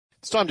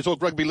It's time to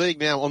talk rugby league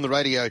now on the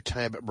Radio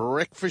Tab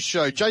Breakfast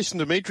Show. Jason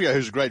Demetrio,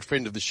 who's a great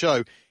friend of the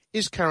show,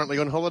 is currently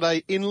on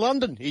holiday in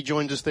London. He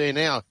joins us there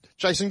now.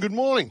 Jason, good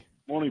morning.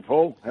 Morning,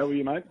 Paul. How are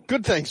you, mate?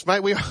 Good, thanks,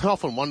 mate. We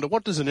often wonder,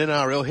 what does an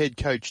NRL head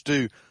coach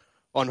do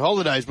on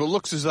holidays? But it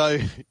looks as though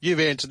you've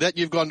answered that.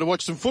 You've gone to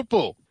watch some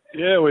football.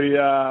 Yeah, we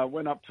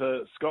went up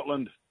to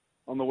Scotland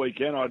on the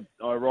weekend. I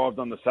arrived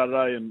on the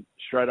Saturday and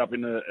straight up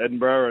into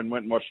Edinburgh and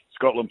went and watched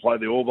Scotland play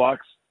the All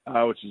Blacks,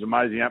 which is an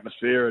amazing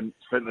atmosphere, and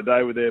spent the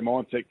day with their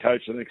mindset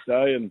coach the next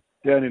day, and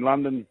down in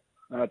London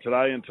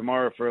today and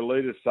tomorrow for a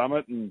Leaders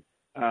Summit, and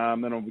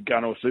then I'll be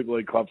going to a Super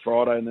League club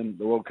Friday and then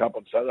the World Cup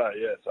on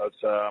Saturday. Yeah, so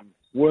it's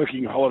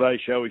working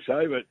holiday, shall we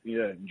say, but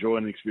yeah,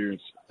 enjoying the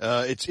experience.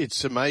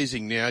 It's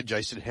amazing now,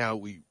 Jason, how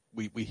we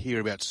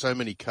hear about so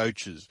many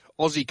coaches,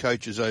 Aussie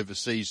coaches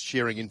overseas,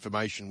 sharing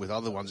information with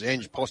other ones.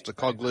 Ange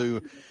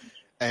Postecoglou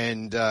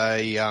and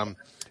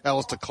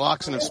Alistair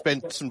Clarkson have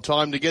spent some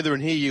time together,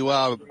 and here you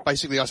are,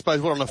 basically, I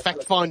suppose, on a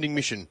fact-finding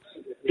mission.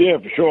 Yeah,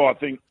 for sure. I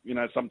think,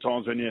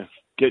 sometimes when you're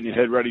getting your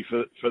head ready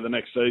for the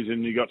next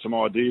season, you got some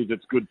ideas.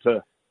 It's good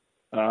to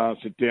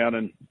sit down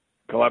and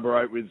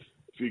collaborate with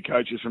a few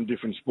coaches from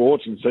different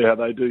sports and see how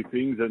they do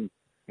things and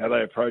how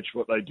they approach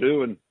what they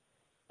do. And,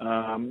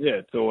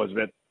 it's always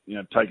about,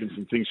 taking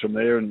some things from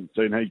there and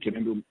seeing how you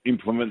can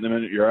implement them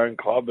at your own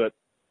club. But,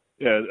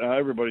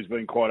 everybody's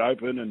been quite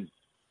open, and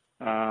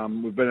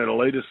we've been at a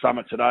Leaders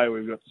Summit today.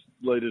 We've got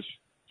leaders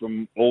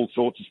from all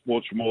sorts of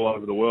sports from all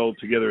over the world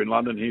together in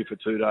London here for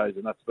 2 days,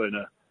 and that's been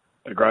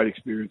a great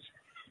experience.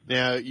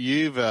 Now,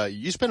 you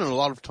spent a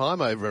lot of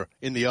time over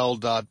in the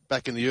old,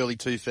 back in the early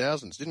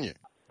 2000s, didn't you?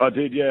 I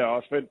did, yeah.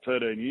 I spent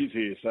 13 years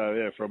here,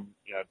 so from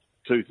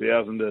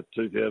 2000 to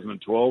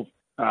 2012.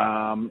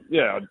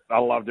 I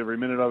loved every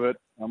minute of it.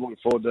 I'm looking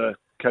forward to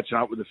catching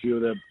up with a few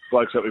of the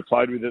blokes that we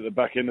played with at the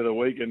back end of the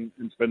week and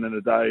spending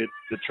a day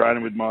at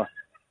training with my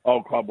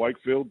old club,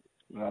 Wakefield.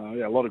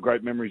 A lot of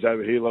great memories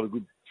over here, a lot of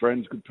good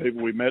friends, good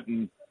people we met,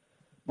 and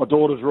my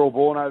daughters were all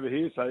born over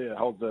here, so it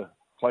holds a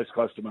place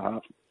close to my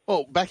heart.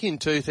 Well, back in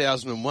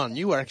 2001,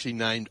 you were actually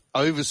named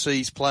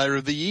Overseas Player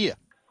of the Year.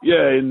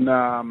 Yeah, in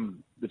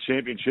the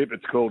championship,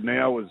 it's called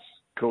now, was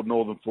called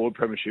Northern Ford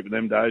Premiership in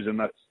them days, and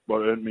that's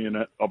what earned me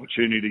an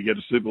opportunity to get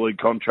a Super League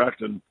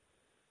contract, and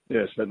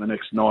spent the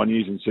next 9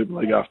 years in Super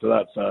League after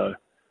that. So,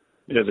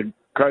 it's a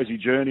crazy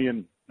journey,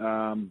 and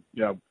I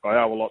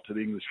owe a lot to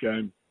the English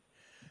game.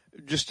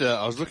 Just,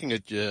 I was looking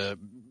at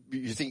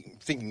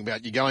thinking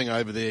about you going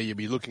over there. You'll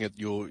be looking at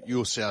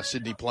your South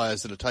Sydney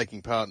players that are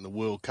taking part in the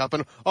World Cup,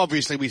 and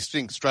obviously we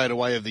think straight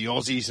away of the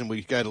Aussies, and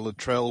we go to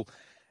Latrell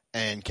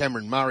and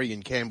Cameron Murray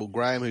and Campbell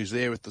Graham, who's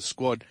there with the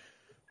squad.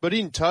 But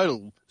in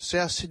total,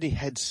 South Sydney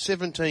had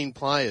 17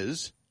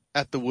 players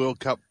at the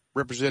World Cup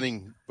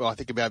representing, I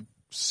think, about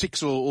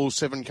 6 or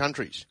 7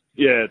 countries.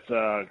 Yeah,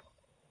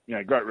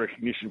 it's great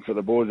recognition for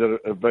the boys that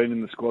have been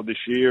in the squad this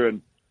year,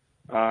 and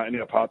in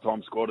our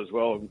part-time squad as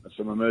well.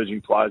 Some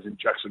emerging players in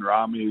Jackson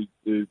Rami,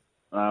 who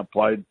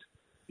played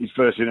his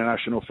first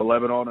international for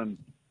Lebanon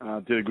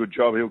and did a good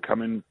job. He'll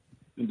come in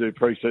and do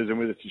pre-season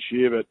with us this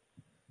year. But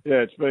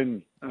it's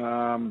been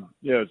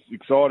it's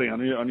exciting.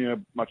 I knew how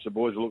much the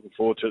boys are looking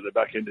forward to at the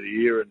back end of the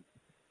year, and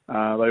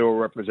they all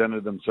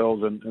represented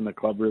themselves and the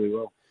club really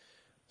well.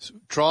 So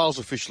trials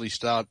officially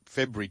start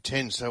February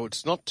 10, so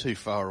it's not too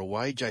far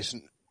away,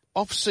 Jason.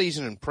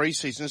 Off-season and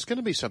pre-season, it's going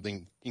to be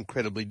something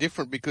incredibly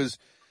different because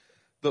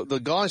the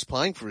guys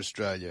playing for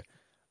Australia,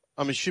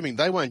 I'm assuming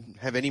they won't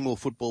have any more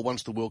football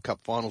once the World Cup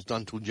final's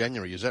done till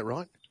January. Is that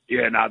right?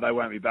 Yeah, no, they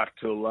won't be back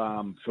till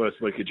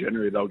first week of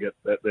January. They'll get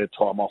their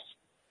time off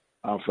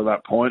for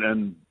that point.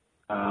 And,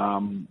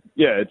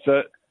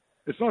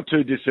 it's not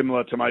too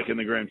dissimilar to making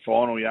the grand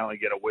final. You only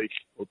get a week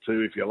or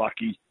two if you're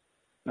lucky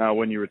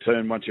when you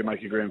return once you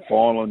make a grand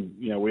final. And,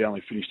 we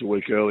only finished a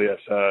week earlier.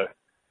 So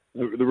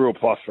the real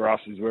plus for us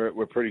is we're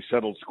a pretty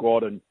settled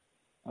squad. And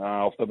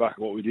off the back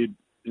of what we did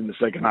in the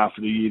second half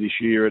of the year this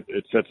year,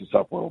 it sets us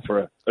up well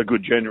for a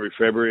good January,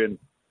 February, and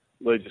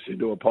leads us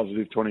into a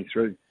positive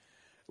 23.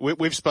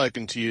 We've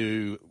spoken to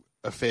you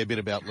a fair bit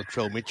about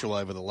Latrell Mitchell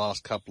over the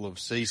last couple of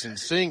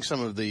seasons. Seeing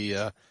some of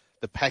the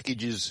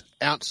packages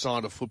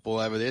outside of football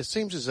over there,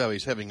 seems as though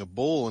he's having a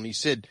ball, and he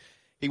said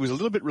he was a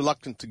little bit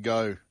reluctant to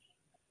go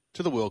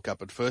to the World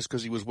Cup at first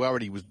because he was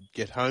worried he would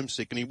get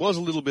homesick, and he was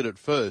a little bit at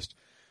first,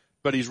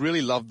 but he's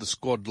really loved the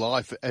squad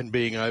life and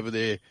being over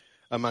there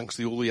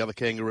amongst all the other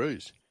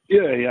Kangaroos.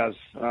 Yeah, he has.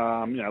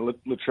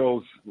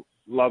 Latrell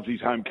loves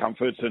his home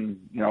comforts and,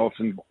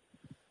 often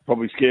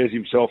probably scares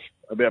himself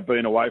about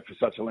being away for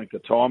such a length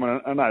of time.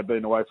 And I know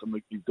being away from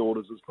his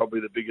daughters was probably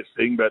the biggest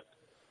thing. But,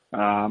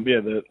 I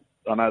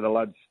know the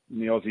lads in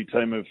the Aussie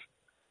team have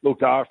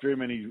looked after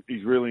him and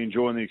he's really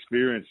enjoying the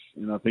experience.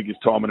 And I think his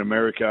time in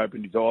America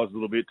opened his eyes a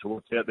little bit to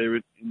what's out there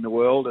in the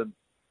world. And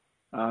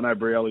I know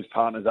Brielle, his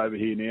partner's over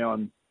here now,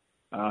 and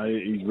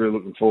he's really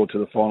looking forward to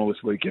the final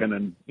this weekend,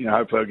 and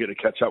hopefully I'll get to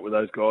catch up with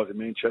those guys in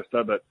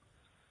Manchester. But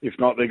if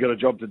not, they've got a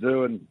job to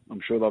do, and I'm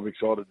sure they'll be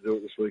excited to do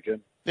it this weekend.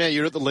 Now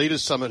you're at the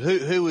Leaders Summit.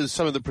 Who was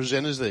some of the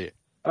presenters there?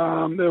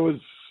 There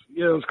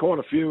was quite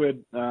a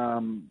few.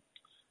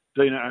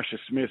 Dina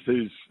Asher-Smith,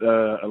 who's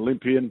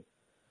Olympian,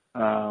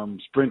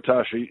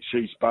 sprinter.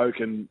 She spoke,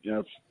 and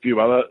a few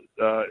other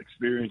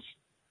experienced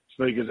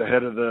speakers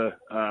ahead of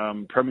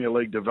the Premier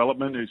League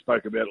development who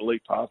spoke about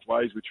elite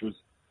pathways, which was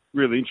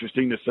really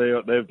interesting to see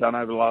what they've done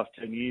over the last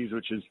 10 years,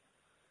 which is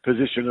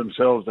position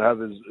themselves to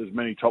have as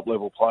many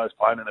top-level players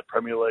playing in the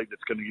Premier League.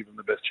 That's going to give them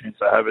the best chance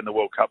they have in the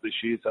World Cup this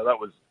year. So that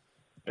was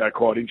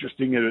quite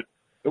interesting.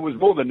 It was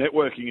more the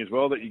networking as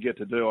well that you get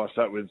to do. I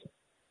sat with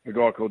a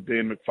guy called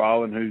Dan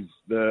McFarlane, who's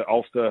the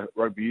Ulster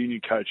rugby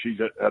union coach. He's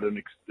had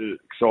an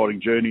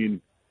exciting journey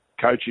in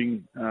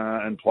coaching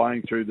and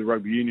playing through the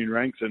rugby union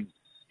ranks. And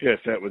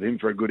sat with him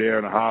for a good hour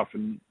and a half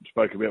and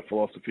spoke about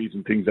philosophies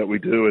and things that we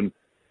do and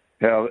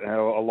how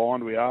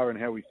aligned we are and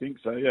how we think.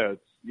 So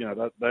it's,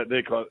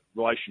 they're kind of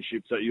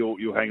relationships that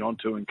you'll hang on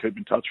to and keep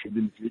in touch with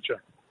in the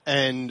future.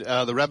 And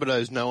the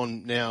Rabbitohs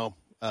known now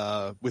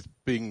with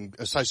being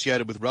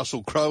associated with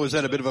Russell Crowe. Is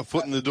that a bit of a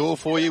foot in the door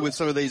for you with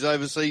some of these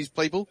overseas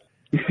people?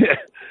 Yeah,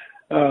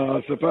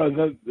 I suppose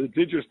it's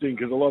interesting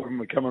because a lot of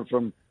them are coming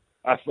from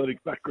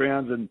athletic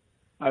backgrounds, and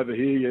over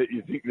here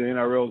you think the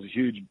NRL is a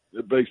huge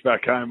beast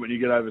back home. When you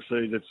get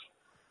overseas, it's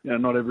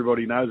not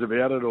everybody knows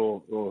about it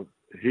or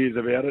hears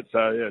about it.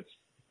 So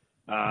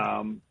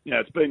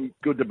it's been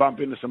good to bump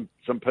into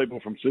some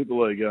people from Super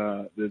League.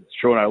 There's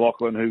Sean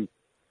O'Loughlin, who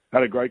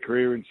had a great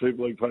career in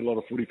Super League, played a lot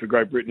of footy for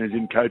Great Britain, is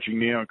in coaching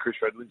now, and Chris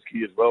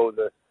Radlinski as well,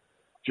 the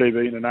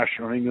GB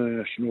International, England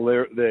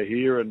International. They're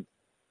here, and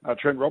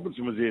Trent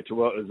Robinson was here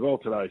as well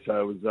today,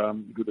 so it was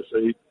good to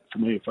see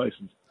familiar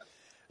faces.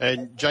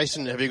 And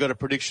Jason, have you got a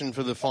prediction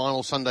for the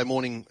final Sunday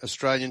morning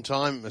Australian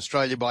time?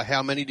 Australia by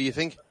how many, do you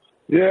think?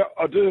 Yeah,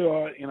 I do.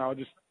 I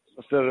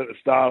said at the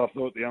start, I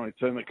thought the only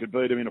team that could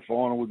beat them in a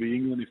final would be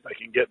England if they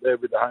can get there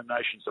with the home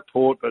nation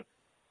support, but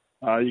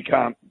you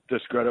can't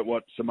discredit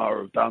what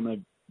Samoa have done.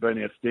 They've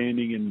been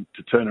outstanding, and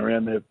to turn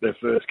around their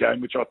first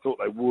game, which I thought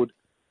they would,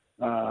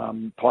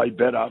 play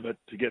better, but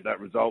to get that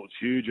result was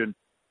huge. And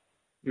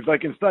if they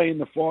can stay in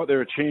the fight,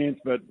 they're a chance,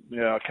 but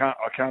I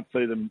can't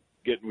see them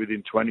getting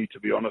within 20, to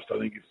be honest. I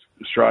think if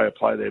Australia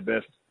play their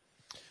best,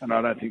 and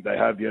I don't think they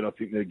have yet. I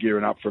think they're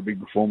gearing up for a big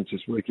performance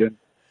this weekend.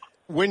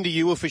 When do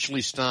you officially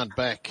start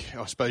back?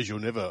 I suppose you're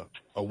never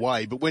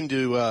away, but when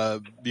do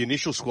the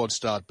initial squad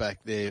start back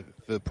there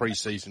for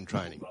pre-season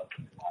training?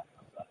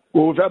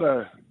 Well, we've had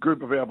a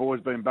group of our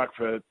boys been back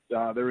for,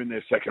 they're in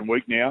their second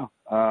week now.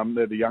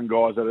 They're the young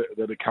guys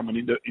that are coming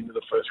into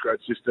the first grade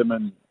system,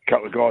 and a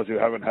couple of guys who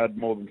haven't had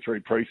more than 3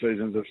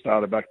 pre-seasons have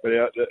started back. But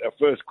our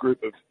first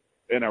group of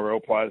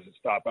NRL players that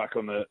start back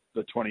on the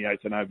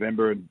 28th of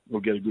November, and we'll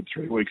get a good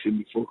 3 weeks in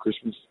before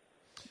Christmas.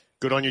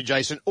 Good on you,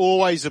 Jason.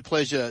 Always a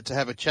pleasure to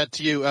have a chat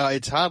to you.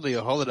 It's hardly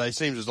a holiday.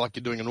 Seems like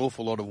you're doing an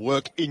awful lot of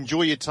work.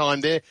 Enjoy your time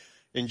there.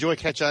 Enjoy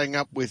catching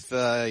up with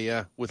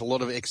a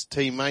lot of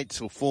ex-teammates,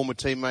 or former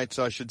teammates,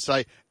 I should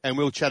say. And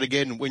we'll chat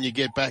again when you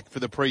get back for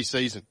the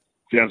pre-season.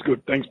 Sounds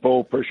good. Thanks,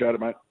 Paul. Appreciate it,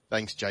 mate.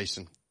 Thanks,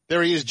 Jason.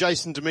 There he is,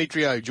 Jason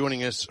Demetriou,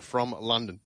 joining us from London.